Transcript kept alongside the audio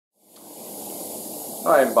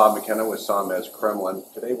Hi, I'm Bob McKenna with Sames-Kremlin.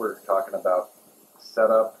 Today we're talking about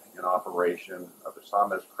setup and operation of the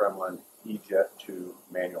Sames-Kremlin E-Jet 2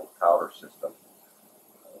 manual powder system.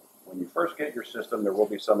 When you first get your system, there will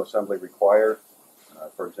be some assembly required.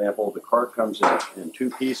 For example, the cart comes in two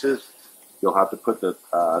pieces. You'll have to put the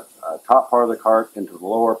top part of the cart into the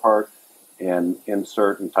lower part and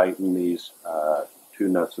insert and tighten these two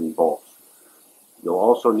nuts and bolts. You'll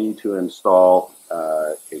also need to install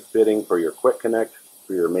a fitting for your quick connect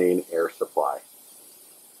for your main air supply.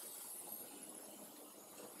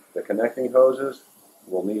 The connecting hoses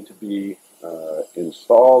will need to be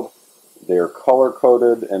installed. They're color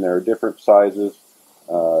coded and they're different sizes.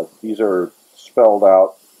 These are spelled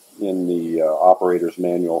out in the operator's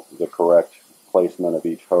manual, the correct placement of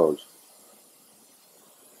each hose.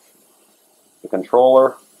 The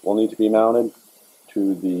controller will need to be mounted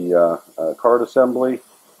to the cart assembly,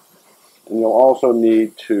 and you'll also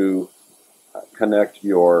need to connect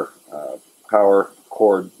your power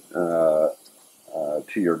cord to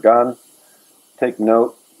your gun. Take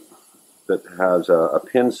note that it has a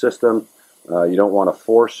pin system. You don't want to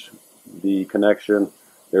force the connection.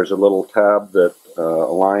 There's a little tab that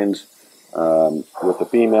aligns with the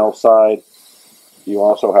female side. You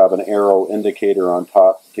also have an arrow indicator on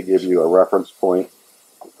top to give you a reference point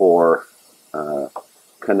for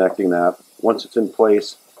connecting that. Once it's in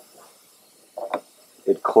place,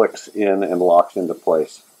 it clicks in and locks into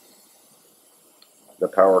place. The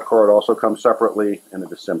power cord also comes separately, and it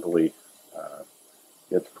just simply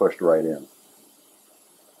gets pushed right in.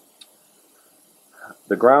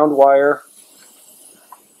 The ground wire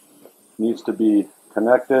needs to be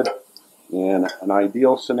connected. In an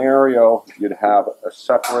ideal scenario, you'd have a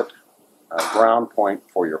separate ground point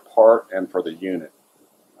for your part and for the unit.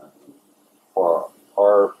 For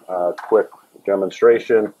our quick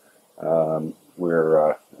demonstration,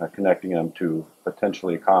 we're connecting them to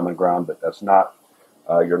potentially a common ground, but that's not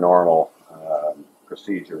your normal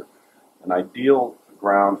procedure. An ideal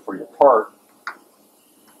ground for your part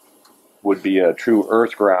would be a true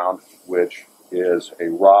earth ground, which is a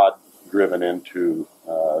rod driven into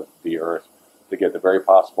the earth to get the very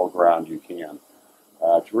possible ground you can.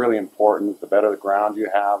 It's really important. The better the ground you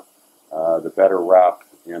have, the better wrap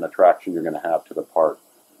and attraction you're going to have to the part.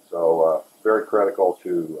 So very critical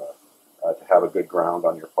to have a good ground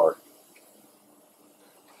on your part.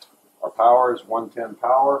 Our power is 110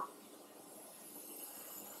 power.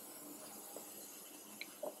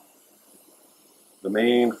 The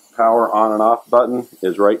main power on and off button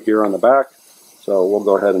is right here on the back, so we'll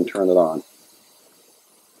go ahead and turn it on.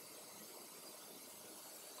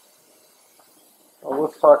 Well,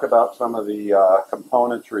 let's talk about some of the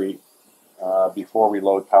componentry before we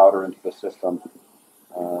load powder into the system.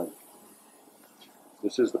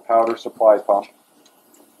 This is the powder supply pump.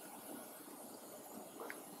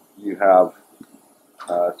 You have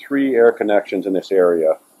 3 air connections in this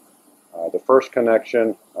area. The first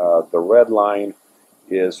connection, the red line,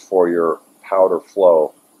 is for your powder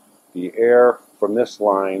flow. The air from this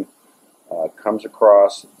line comes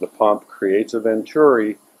across the pump, creates a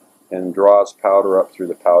venturi, and draws powder up through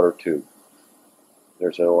the powder tube.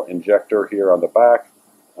 There's an injector here on the back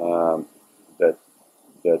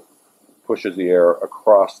that pushes the air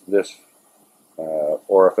across this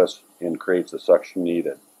orifice and creates the suction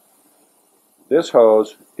needed. This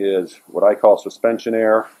hose is what I call suspension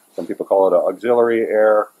air. Some people call it auxiliary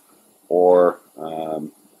air or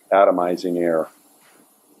atomizing air.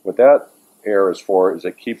 What that air is for is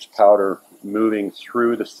it keeps powder moving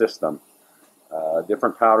through the system.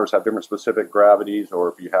 Different powders have different specific gravities,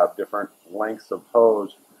 or if you have different lengths of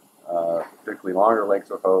hose, particularly longer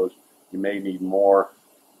lengths of hose, you may need more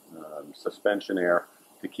suspension air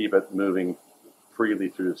to keep it moving freely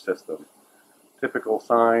through the system. Typical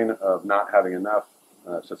sign of not having enough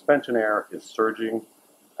suspension air is surging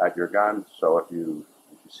at your gun. So if you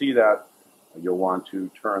see that, you'll want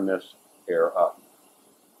to turn this air up.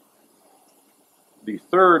 The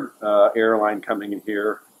third air line coming in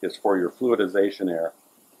here is for your fluidization air.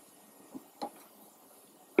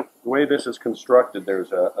 The way this is constructed,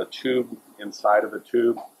 there's a tube inside of the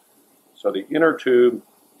tube. So the inner tube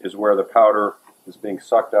is where the powder is being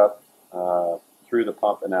sucked up through the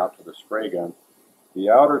pump and out to the spray gun. The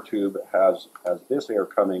outer tube has this air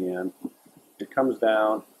coming in. It comes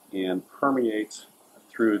down and permeates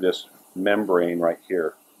through this membrane right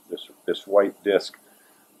here, this white disc.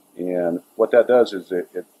 And what that does is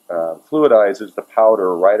it fluidizes the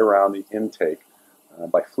powder right around the intake.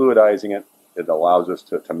 By fluidizing it, it allows us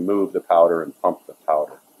to move the powder and pump the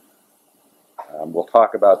powder. We'll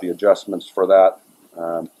talk about the adjustments for that.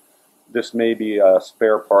 this may be a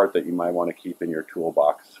spare part that you might want to keep in your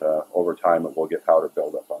toolbox. Over time it will get powder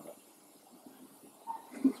buildup on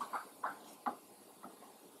it.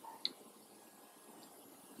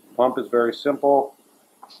 Pump is very simple.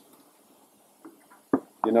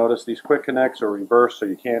 You notice these quick connects are reversed so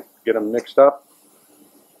you can't get them mixed up.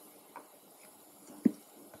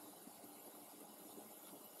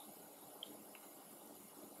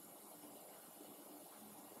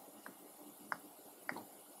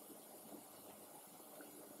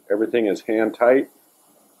 Everything is hand tight.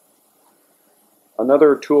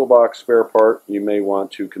 Another toolbox spare part you may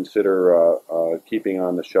want to consider keeping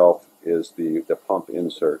on the shelf is the pump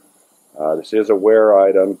insert. This is a wear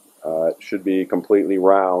item. It should be completely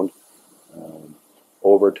round.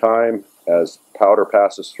 Over time, as powder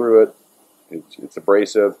passes through it, it's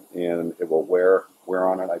abrasive and it will wear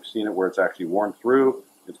on it. I've seen it where it's actually worn through.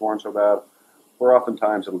 It's worn so bad, or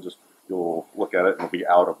oftentimes you'll look at it and it'll be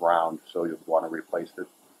out of round, so you'll want to replace it.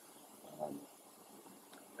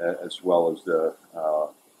 As well as the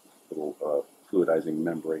little fluidizing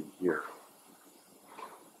membrane here.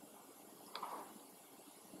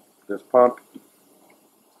 This pump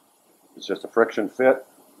is just a friction fit.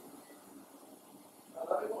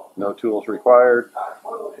 No tools required.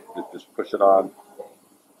 Just push it on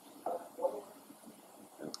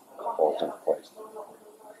and it falls into place.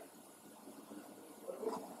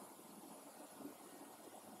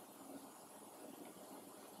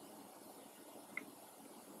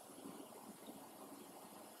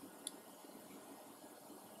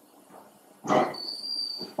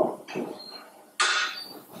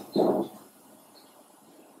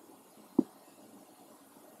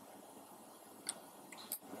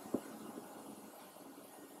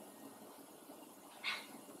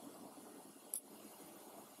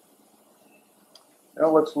 Now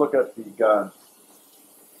let's look at the gun.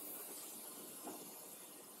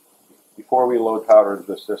 Before we load powder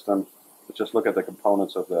into the system, let's just look at the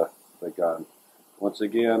components of the gun. Once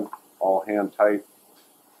again, all hand tight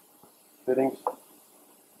fittings.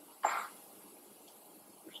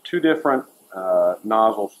 There's two different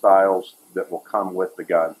nozzle styles that will come with the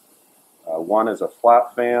gun. One is a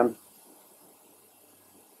flat fan.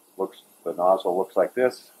 The nozzle looks like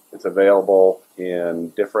this. It's available in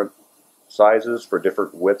different sizes for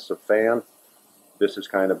different widths of fan. This is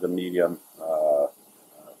kind of the medium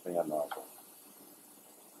fan nozzle.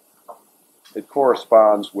 It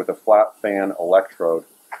corresponds with a flat fan electrode.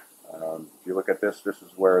 If you look at this, this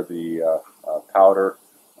is where the powder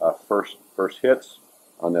first hits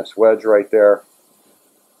on this wedge right there,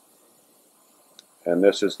 and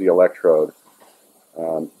this is the electrode.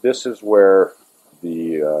 This is where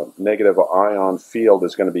the negative ion field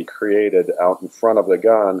is going to be created out in front of the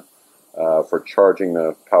gun for charging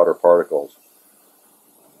the powder particles.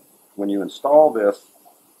 When you install this,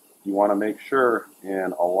 you want to make sure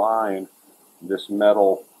and align this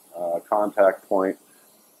metal contact point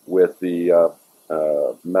with the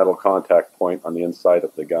metal contact point on the inside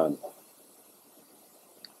of the gun.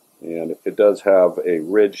 And it does have a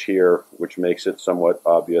ridge here which makes it somewhat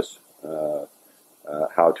obvious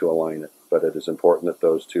how to align it, but it is important that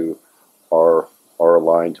those two are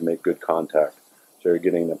aligned to make good contact. So you're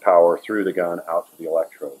getting the power through the gun out to the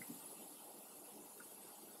electrode.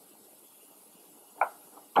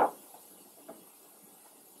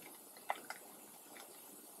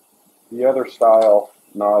 The other style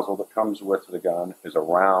nozzle that comes with the gun is a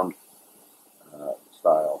round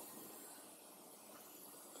style.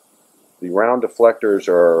 The round deflectors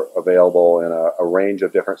are available in a range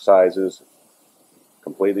of different sizes.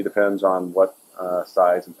 Completely depends on what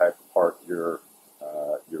size and type of part you're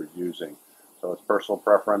using. So it's personal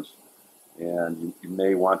preference, and you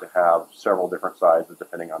may want to have several different sizes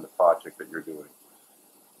depending on the project that you're doing.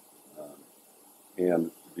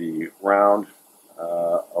 And the round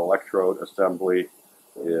electrode assembly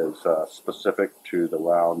is specific to the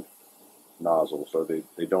round nozzle, so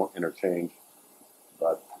they don't interchange.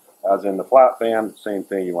 But as in the flat fan, same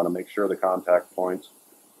thing. You want to make sure the contact points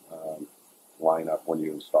line up when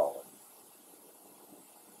you install it.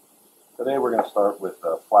 Today we're going to start with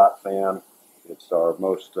a flat fan. It's our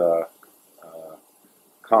most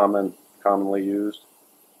commonly used.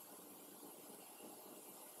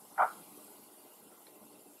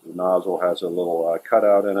 The nozzle has a little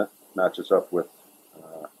cutout in it, matches up with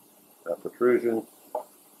that protrusion,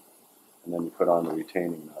 and then you put on the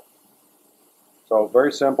retaining nut. So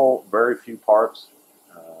very simple, very few parts.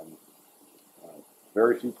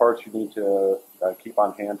 Very few parts you need to keep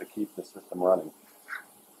on hand to keep the system running.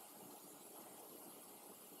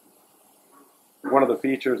 One of the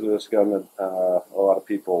features of this gun that a lot of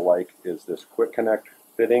people like is this quick connect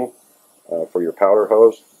fitting for your powder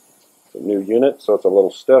hose. It's a new unit, so it's a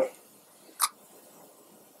little stiff,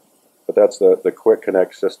 but that's the quick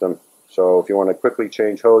connect system. So if you want to quickly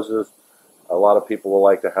change hoses, a lot of people will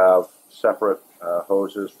like to have separate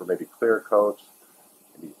hoses for maybe clear coats,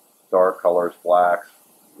 maybe dark colors, blacks,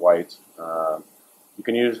 whites. You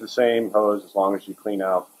can use the same hose as long as you clean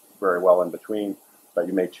out very well in between, but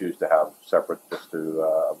you may choose to have separate just to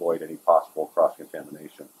avoid any possible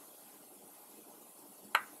cross-contamination.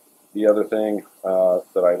 The other thing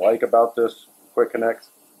that I like about this Quick Connect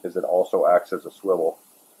is it also acts as a swivel,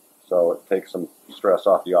 so it takes some stress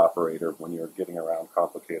off the operator when you're getting around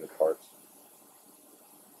complicated parts.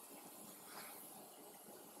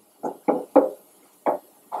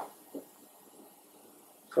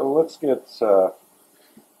 So let's get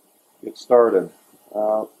started.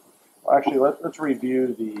 Actually, let's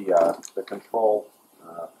review the control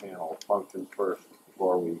panel functions first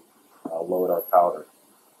before we load our powder.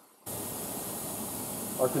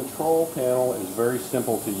 Our control panel is very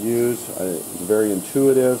simple to use. It's very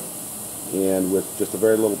intuitive, and with just a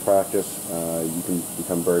very little practice, you can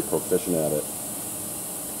become very proficient at it.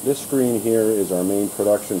 This screen here is our main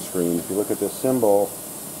production screen. If you look at this symbol,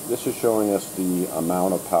 this is showing us the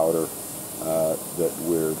amount of powder that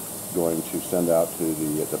we're going to send out to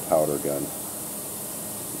the powder gun.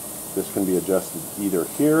 This can be adjusted either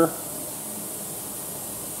here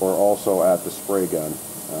or also at the spray gun.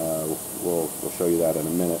 We'll show you that in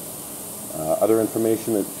a minute. Other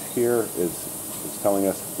information that's here is telling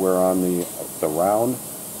us we're on the round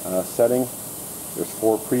setting. There's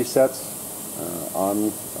 4 presets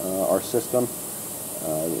on our system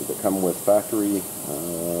that come with factory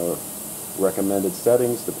recommended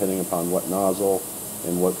settings depending upon what nozzle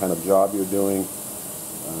and what kind of job you're doing.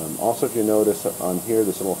 Also, if you notice on here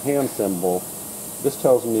this little hand symbol, this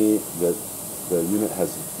tells me that the unit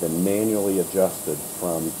has been manually adjusted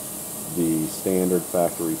from the standard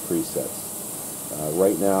factory presets.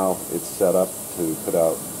 Right now it's set up to put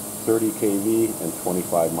out 30 kV and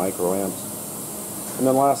 25 microamps. And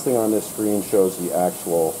then last thing on this screen shows the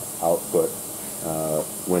actual output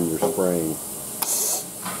when you're spraying.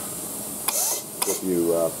 If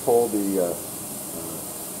you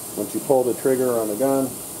once you pull the trigger on the gun,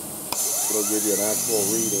 it'll give you an actual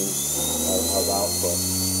reading of output.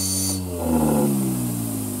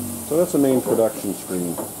 So that's the main production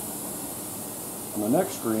screen. On the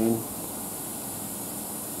next screen,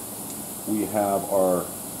 we have our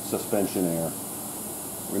suspension air.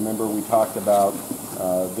 Remember we talked about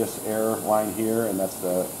this air line here, and that's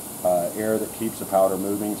the air that keeps the powder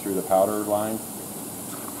moving through the powder line.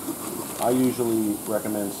 I usually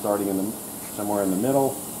recommend starting somewhere in the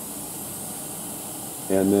middle,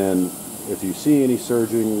 and then if you see any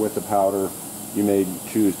surging with the powder, you may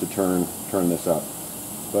choose to turn this up.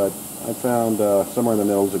 But I found somewhere in the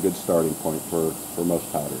middle is a good starting point for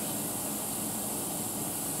most powders.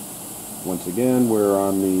 Once again, we're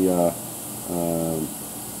on the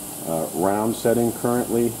round setting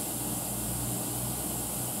currently.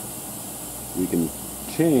 We can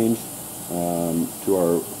change to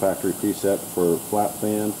our factory preset for flat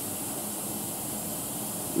fan.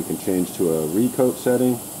 We can change to a recoat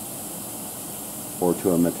setting or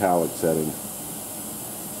to a metallic setting.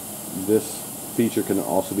 This feature can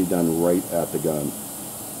also be done right at the gun.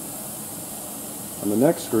 On the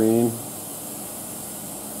next screen,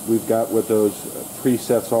 we've got what those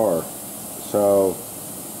presets are. So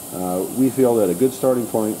we feel that a good starting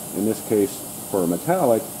point, in this case for a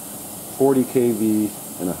metallic, 40 kV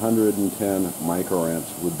and 110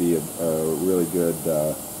 microamps would be a really good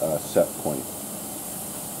set point.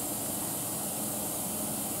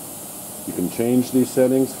 You can change these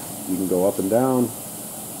settings. You can go up and down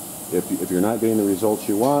if you're not getting the results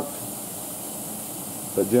you want.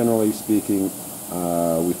 But generally speaking,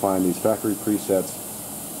 we find these factory presets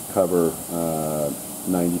cover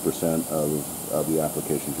 90% of the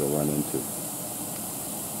applications you'll run into.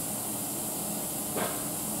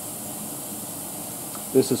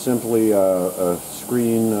 This is simply a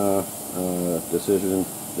screen decision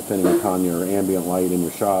depending upon your ambient light in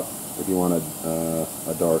your shop, if you want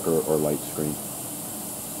a dark or light screen.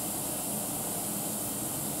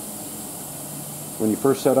 When you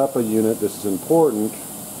first set up a unit, this is important.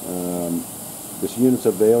 This unit's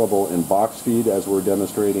available in box feed, as we're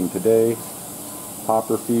demonstrating today,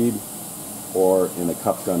 hopper feed, or in a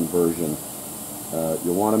cup gun version.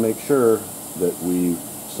 You'll want to make sure that we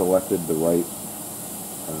selected the right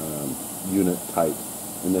unit type,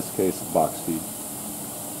 in this case box feed.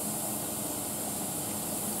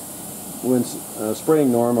 When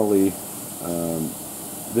spraying normally,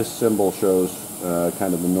 this symbol shows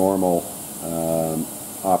kind of the normal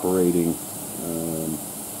operating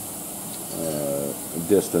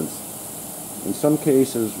distance. In some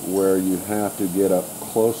cases where you have to get up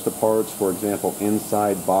close to parts, for example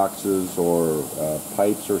inside boxes or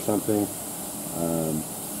pipes or something,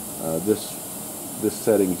 this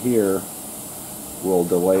setting here will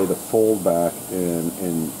delay the fold back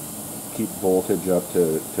and keep voltage up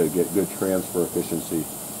to get good transfer efficiency.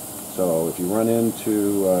 So if you run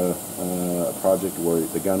into a project where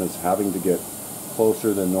the gun is having to get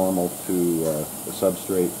closer than normal to the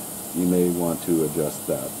substrate, you may want to adjust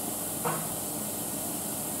that.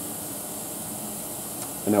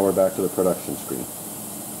 And now we're back to the production screen.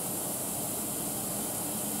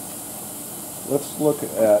 Let's look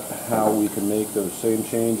at how we can make those same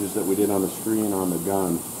changes that we did on the screen on the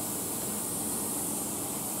gun.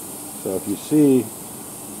 So if you see,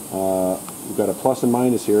 we've got a plus and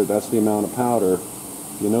minus here. That's the amount of powder.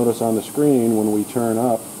 You notice on the screen when we turn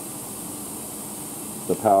up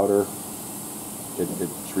the powder,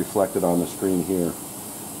 it's reflected on the screen here.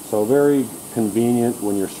 So very convenient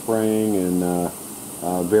when you're spraying in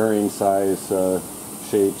varying size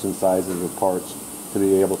shapes and sizes of parts to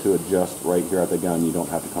be able to adjust right here at the gun. You don't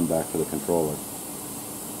have to come back to the controller.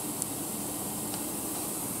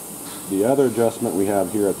 The other adjustment we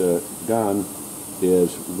have here at the gun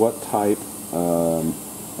is what type of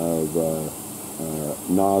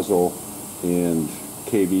nozzle and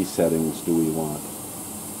kV settings do we want.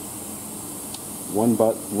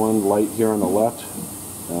 One light here on the left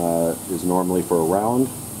is normally for a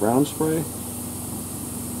round spray.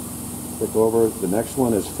 Click over. The next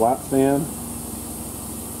one is flat fan.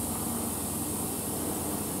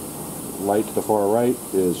 Light to the far right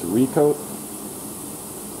is recoat,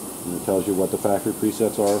 and it tells you what the factory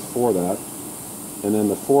presets are for that. And then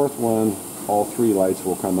the fourth one, all three lights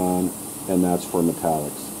will come on, and that's for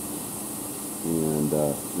metallics. And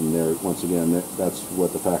there, once again, that's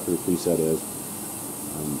what the factory preset is.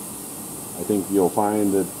 I think you'll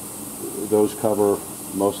find that those cover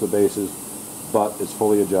most of the bases, but it's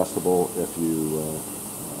fully adjustable if you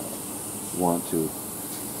want to.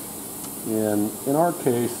 And in our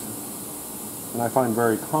case, and I find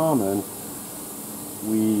very common,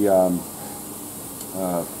 we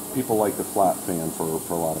people like the flat fan for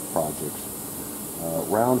a lot of projects.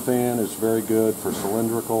 Round fan is very good for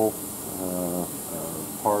cylindrical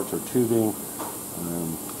parts or tubing.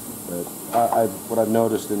 But what I've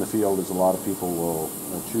noticed in the field is a lot of people will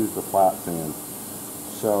choose the flat fan.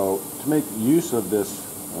 So to make use of this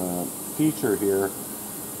feature here,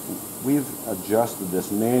 we've adjusted this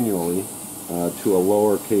manually to a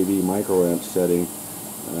lower kV microamp setting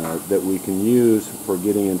that we can use for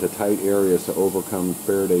getting into tight areas to overcome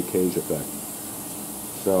Faraday cage effect.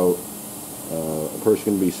 So a person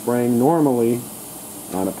can be spraying normally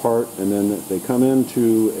on a part, and then if they come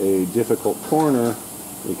into a difficult corner,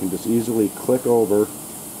 they can just easily click over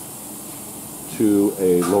to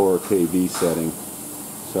a lower kV setting.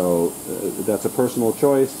 So that's a personal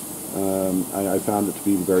choice. I found it to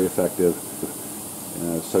be very effective.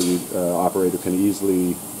 So the operator can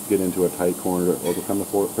easily get into a tight corner to overcome the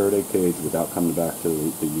Faraday cage without coming back to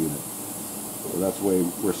the unit. So that's the way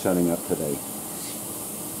we're setting up today.